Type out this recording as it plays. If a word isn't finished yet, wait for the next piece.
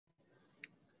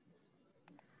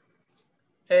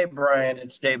Hey, Brian,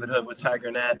 it's David Hood with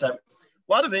TigerNet. A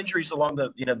lot of injuries along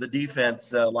the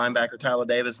defense. Linebacker Tyler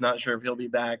Davis, not sure if he'll be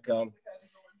back.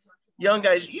 Young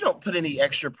guys, you don't put any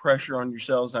extra pressure on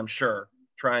yourselves, I'm sure,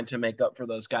 trying to make up for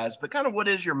those guys. But kind of what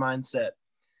is your mindset?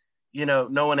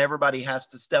 Knowing everybody has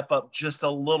to step up just a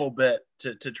little bit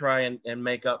to try and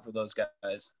make up for those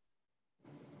guys.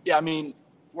 Yeah, I mean,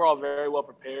 we're all very well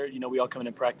prepared. We all come in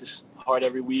and practice hard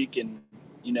every week. And,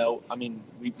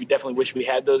 we definitely wish we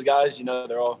had those guys.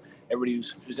 They're all – everybody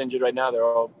who's injured right now, they're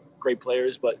all great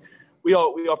players. But we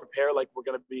all prepare like we're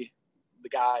going to be the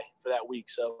guy for that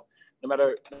week. So no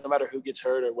matter who gets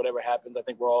hurt or whatever happens, I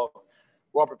think we're all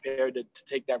prepared to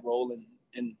take that role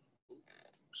and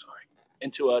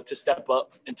to step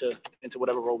up into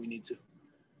whatever role we need to.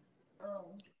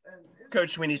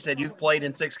 Coach Swinney said you've played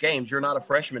in 6 games. You're not a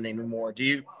freshman anymore. Do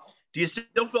you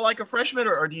still feel like a freshman,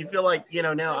 or do you feel like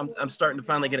now I'm starting to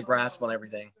finally get a grasp on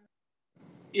everything?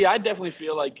 Yeah, I definitely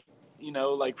feel like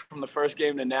like from the first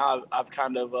game to now, I've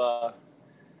kind of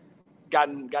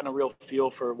gotten a real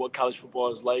feel for what college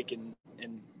football is like and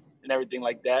everything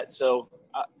like that. So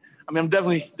I'm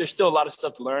definitely, there's still a lot of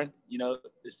stuff to learn.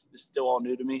 It's still all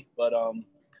new to me, but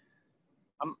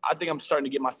I think I'm starting to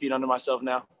get my feet under myself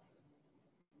now.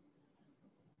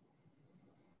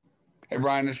 Hey,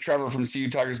 Brian, it's Trevor from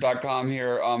CUTigers.com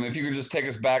here. If you could just take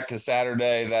us back to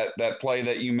Saturday, that play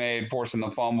that you made, forcing the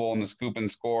fumble and the scoop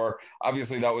and score.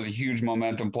 Obviously, that was a huge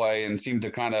momentum play and seemed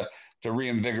to to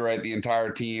reinvigorate the entire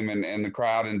team and the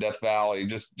crowd in Death Valley.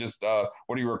 Just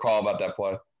what do you recall about that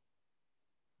play?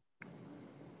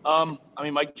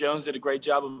 Mike Jones did a great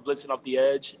job of blitzing off the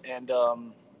edge and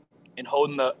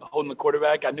holding the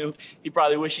quarterback. I knew he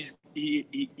probably wished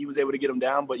he was able to get him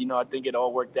down, but I think it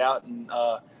all worked out. And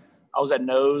I was at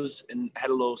nose and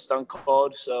had a little stunt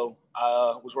called, so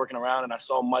I was working around and I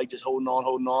saw Mike just holding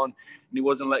on, and he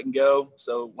wasn't letting go.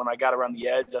 So when I got around the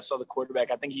edge, I saw the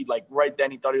quarterback. I think right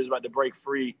then he thought he was about to break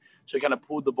free, so he kind of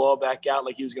pulled the ball back out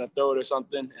like he was going to throw it or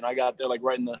something, and I got there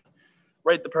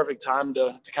right at the perfect time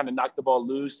to kind of knock the ball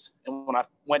loose. And when I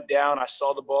went down, I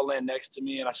saw the ball land next to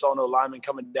me, and I saw no lineman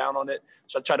coming down on it,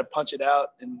 so I tried to punch it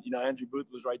out, and Andrew Booth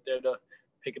was right there to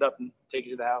pick it up and take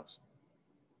it to the house.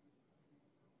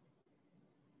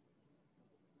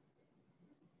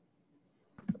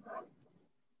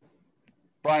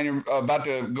 Brian, you're about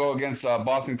to go against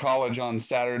Boston College on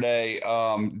Saturday.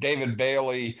 David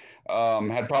Bailey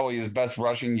had probably his best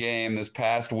rushing game this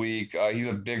past week. He's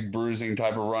a big bruising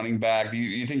type of running back. Do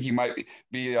you think he might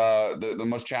be the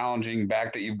most challenging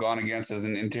back that you've gone against as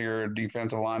an interior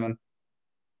defensive lineman?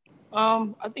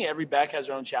 I think every back has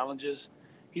their own challenges.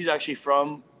 He's actually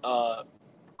from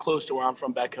close to where I'm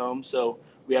from back home, so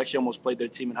we actually almost played their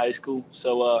team in high school.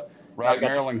 So right,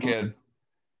 Maryland kid.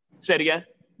 Say it again.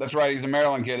 That's right. He's a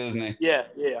Maryland kid, isn't he?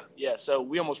 Yeah. So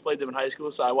we almost played them in high school.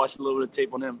 So I watched a little bit of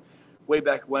tape on him way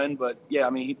back when. But yeah,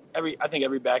 I think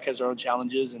every back has their own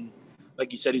challenges. And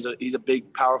like you said, he's a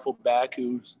big, powerful back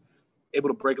who's able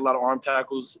to break a lot of arm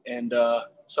tackles. And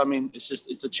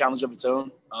it's a challenge of its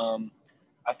own.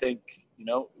 I think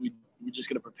we're just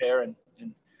going to prepare and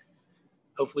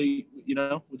hopefully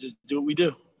we'll just do what we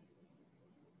do.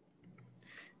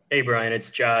 Hey, Brian,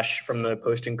 it's Josh from the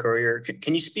Post and Courier.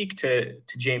 Can you speak to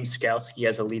James Skalski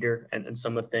as a leader and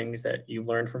some of the things that you've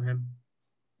learned from him?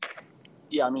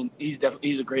 Yeah, he's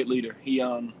a great leader. He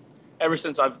ever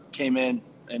since I've came in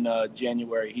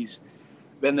January, he's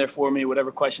been there for me.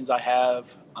 Whatever questions I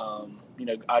have,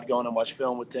 I'd go in and watch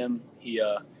film with him. He,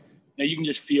 you can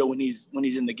just feel when he's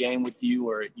in the game with you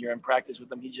or you're in practice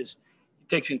with him. He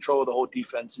takes control of the whole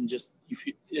defense and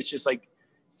it's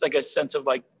like a sense of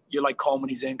like. You're like calm when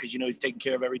he's in because he's taking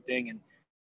care of everything, and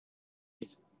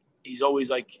he's always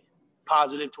like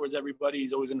positive towards everybody.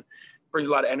 He's always brings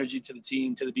a lot of energy to the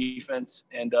team, to the defense,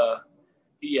 and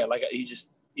he's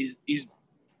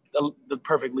the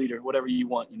perfect leader, whatever you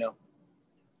want,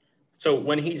 So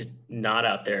when he's not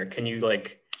out there, can you does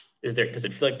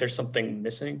it feel like there's something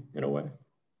missing in a way?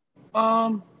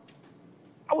 I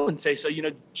wouldn't say so.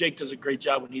 Jake does a great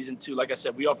job when he's in too. Like I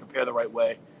said, we all prepare the right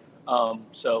way.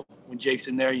 So when Jake's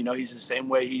in there, he's the same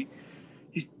way. He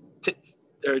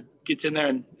gets in there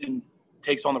and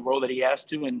takes on the role that he has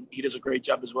to, and he does a great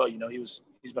job as well. He's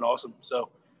been awesome. So,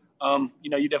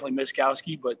 you definitely miss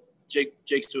Skalski, but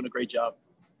Jake's doing a great job.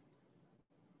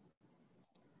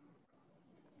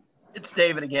 It's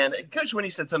David again. Coach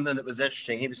Swinney said something that was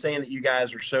interesting. He was saying that you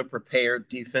guys are so prepared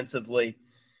defensively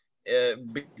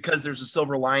because there's a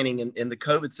silver lining in the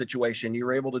COVID situation. You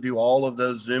were able to do all of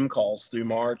those Zoom calls through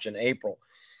March and April.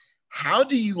 How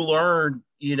do you learn,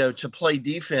 to play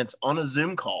defense on a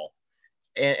Zoom call?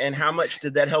 And how much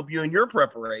did that help you in your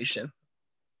preparation?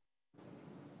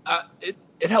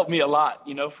 it helped me a lot,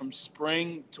 from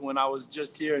spring to when I was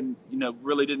just here and,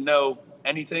 really didn't know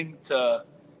anything to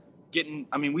getting,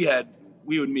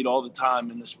 we would meet all the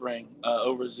time in the spring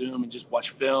over Zoom and just watch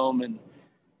film and,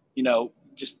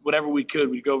 just whatever we could.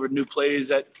 We'd go over new plays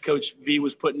that Coach V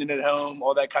was putting in at home,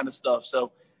 all that kind of stuff.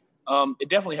 So it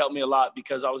definitely helped me a lot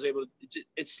because I was able to,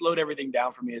 it slowed everything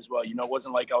down for me as well. It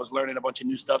wasn't like I was learning a bunch of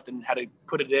new stuff and had to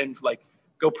put it in,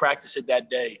 go practice it that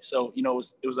day. So, it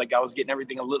was like I was getting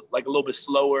everything a little bit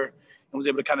slower and was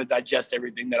able to kind of digest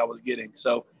everything that I was getting.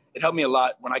 So it helped me a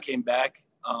lot when I came back,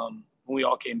 when we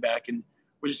all came back and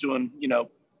we're just doing,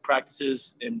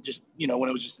 practices and just, when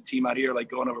it was just a team out here,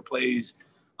 going over plays.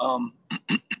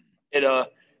 It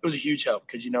was a huge help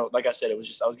because, like I said, I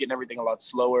was getting everything a lot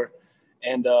slower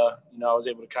and, I was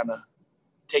able to kind of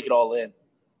take it all in.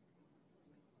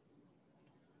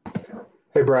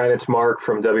 Hey, Bryan, it's Mark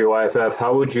from WYFF.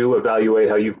 How would you evaluate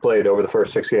how you've played over the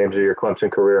first 6 games of your Clemson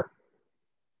career?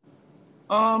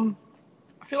 I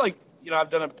feel like, I've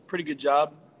done a pretty good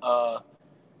job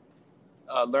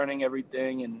learning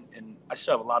everything, and I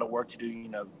still have a lot of work to do,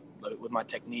 with my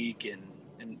technique and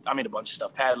a bunch of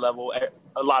stuff, pad level,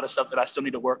 a lot of stuff that I still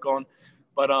need to work on.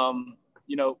 But, from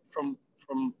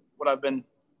what I've been,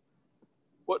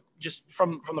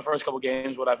 from the first couple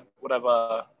games, what I've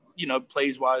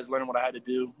plays wise, learning what I had to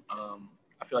do.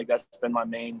 I feel like that's been my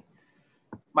main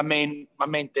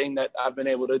thing that I've been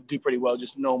able to do pretty well,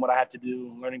 just knowing what I have to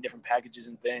do, learning different packages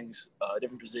and things,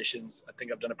 different positions. I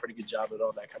think I've done a pretty good job with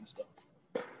all that kind of stuff.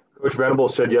 Coach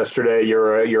Venables said yesterday,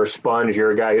 you're a sponge. You're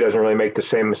a guy who doesn't really make the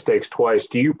same mistakes twice.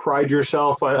 Do you pride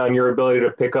yourself on your ability to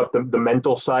pick up the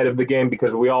mental side of the game?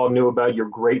 Because we all knew about your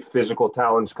great physical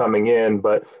talents coming in,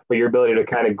 but your ability to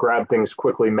kind of grab things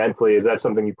quickly mentally, is that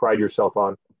something you pride yourself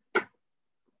on?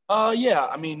 Yeah.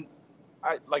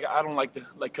 I don't like to,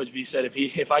 like Coach V said, if he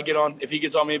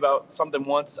gets on me about something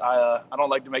once, I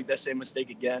don't like to make that same mistake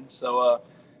again. So,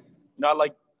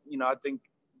 I think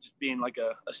just being like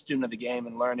a student of the game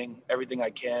and learning everything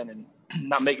I can and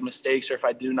not making mistakes, or if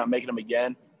I do, not making them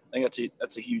again. I think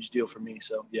that's a huge deal for me.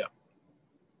 So, yeah.